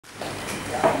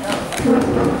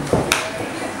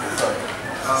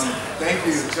Thank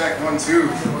you. Check 1, 2.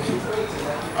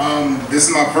 This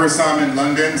is my first time in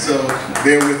London, so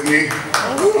bear with me.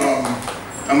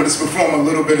 I'm going to perform a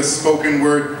little bit of spoken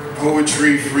word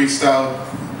poetry, freestyle,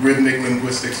 rhythmic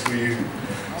linguistics for you.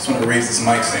 Just want to raise this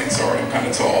mic saying sorry, I'm kind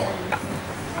of tall.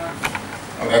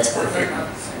 Oh, that's perfect.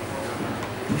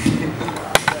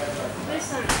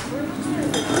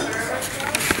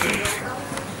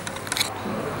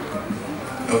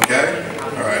 Okay?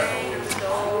 All right.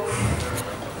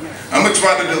 I'm gonna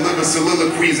try to deliver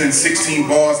soliloquies in 16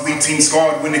 bars, leave team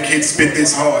scarred when the kids spit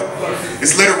this hard.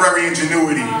 It's literary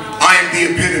ingenuity. I am the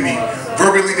epitome.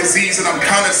 Verbally diseased and I'm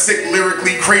kinda sick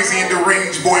lyrically, crazy and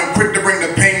deranged. Boy, I'm quick to bring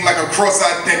the pain like a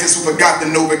cross-eyed dentist who forgot the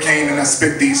Novocaine, and I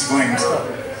spit these flames.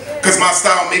 Cause my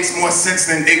style makes more sense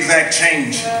than exact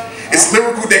change. It's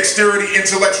lyrical dexterity,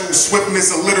 intellectual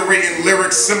swiftness, alliterating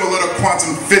lyrics similar to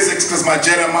quantum physics, cause my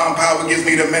Jedi mind power gives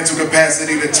me the mental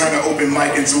capacity to turn an open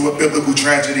mic into a biblical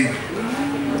tragedy.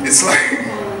 It's like,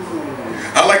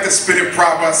 I like to spit it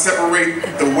proper. I separate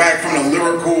the whack from the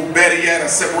lyrical. Better yet, I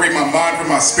separate my mind from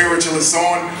my spiritualist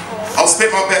song. I'll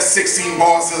spit my best 16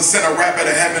 bars to send a rapper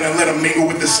to heaven and let him mingle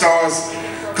with the stars.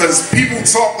 Cause people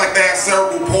talk like they have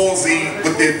cerebral palsy,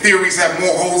 but their theories have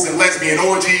more holes than lesbian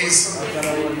orgies.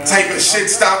 Type of shit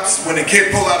stops when a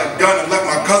kid pulled out a gun and left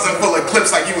my cousin full of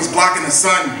clips like he was blocking the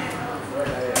sun.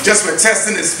 Just for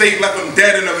testing his fate, left him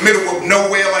dead in the middle of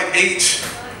nowhere like H.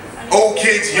 Old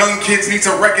kids, young kids need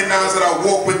to recognize that I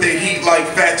walk with the heat like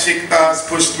fat chick thighs,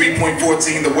 push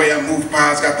 3.14, the way I move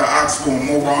pies, got the ox for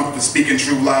more wrong for speaking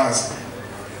true lies.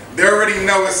 They already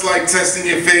know it's like testing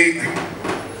your fate.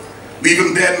 Leave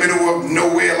them dead middle of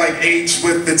nowhere like H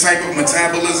with the type of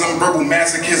metabolism, verbal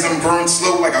masochism, burn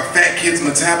slow like a fat kid's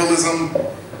metabolism.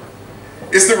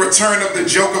 It's the return of the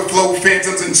Joker flow,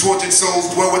 phantoms and tortured souls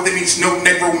dwell within each note,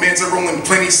 necromancer rolling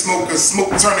plenty smoke, cause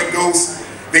smoke turn to ghosts,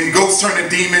 then ghosts turn to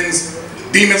demons,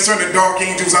 demons turn to dark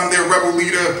angels, I'm their rebel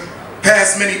leader.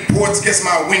 Past many ports, guess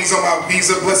my wings on my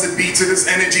visa, blessed be to this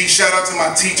energy, shout out to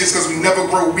my teachers cause we never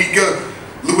grow weaker.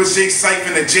 Louis J.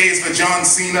 Cipher, the J is for John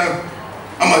Cena.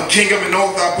 I'm a king of an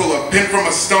oath, I pull a pin from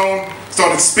a stone,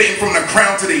 started spitting from the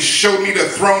crown till they showed me the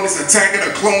throne. It's Attack of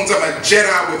the Clones, I'm a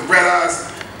Jedi with red eyes,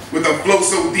 with a flow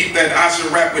so deep that I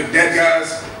should rap with dead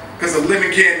guys, cause the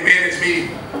living can't manage me,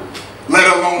 let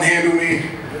alone handle me.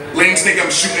 Lames think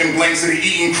I'm shooting blanks at the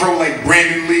eating crow like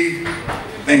Brandon Lee.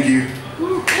 Thank you.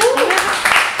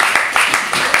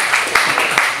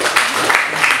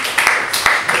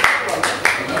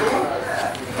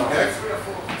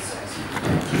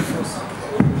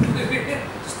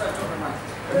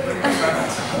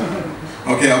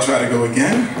 Okay, I'll try to go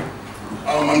again.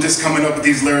 I'm just coming up with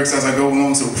these lyrics as I go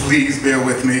along, so please bear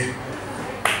with me.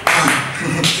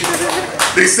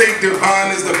 They say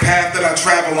divine is the path that I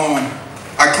travel on.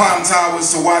 I climb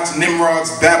towers to watch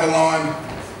Nimrod's Babylon.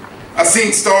 I've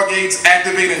seen stargates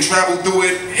activate and travel through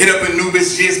it, hit up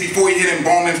Anubis years before he hit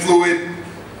embalming fluid.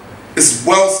 It's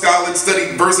well-scholarly,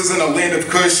 studied verses in the land of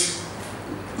Kush.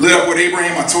 Lit up with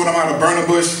Abraham, I taught him how to burn a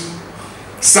bush.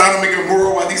 Sodom and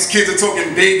Gomorrah, while these kids are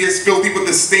talking Vegas, filthy with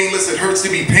the stainless, it hurts to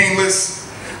be painless.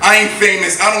 I ain't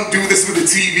famous, I don't do this for the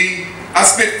TV. I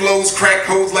spit flows, crack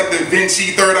codes like Da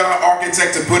Vinci, third eye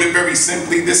architect, to put it very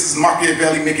simply. This is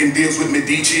Machiavelli making deals with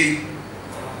Medici.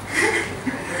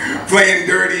 Playing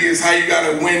dirty is how you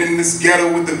gotta win in this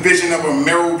ghetto with the vision of a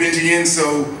Merovingian.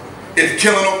 So if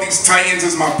killing off these titans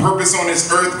is my purpose on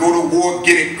this earth, go to war,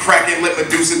 get it cracking, let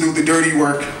Medusa do the dirty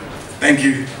work. Thank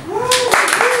you.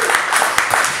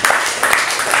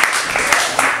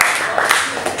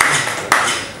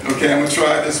 Okay, I'm gonna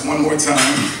try this one more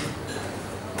time.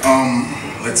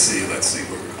 Let's see. It's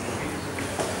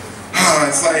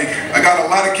like, I got a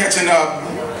lot of catching up.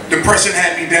 Depression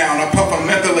had me down. I puff a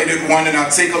methylated one and I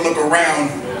take a look around.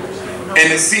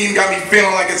 And the scene got me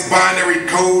feeling like it's binary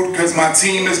code, cause my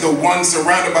team is the one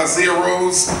surrounded by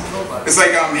zeros. It's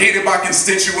like I'm hated by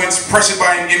constituents, pressured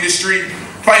by an industry,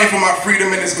 fighting for my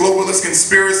freedom in this globalist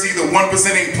conspiracy. The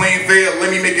 1% ain't playing fair. Let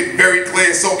me make it very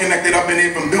clear. So connected up in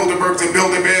here from Bilderberg to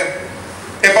Build-A-Bear.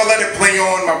 If I let it play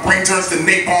on, my brain turns to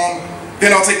napalm.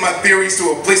 Then I'll take my theories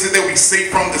to a place that they'll be safe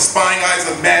from the spying eyes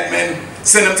of madmen.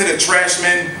 Send them to the trash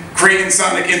men, creating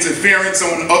sonic interference. So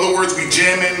in other words, we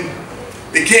jamming.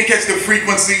 They can't catch the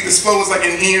frequency. This flow is like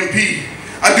an EMP.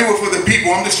 I do it for the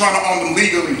people. I'm just trying to arm them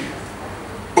legally.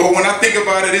 But when I think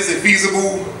about it, is it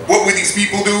feasible? What would these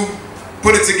people do?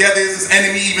 Put it together, is this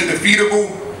enemy even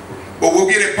defeatable? But we'll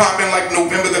get it popping like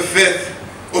November the 5th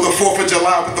or the 4th of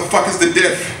July. What the fuck is the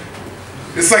diff?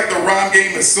 It's like the rhyme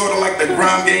game, it's sort of like the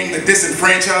grime game. The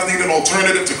disenfranchised need an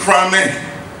alternative to crime men.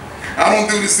 I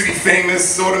don't do this to be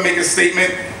famous or to make a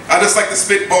statement. I just like to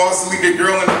spit balls to leave your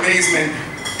girl in amazement.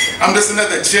 I'm just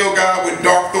another chill guy with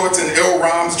dark thoughts and ill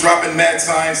rhymes, dropping mad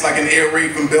signs like an air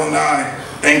raid from Bill Nye.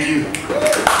 Thank you.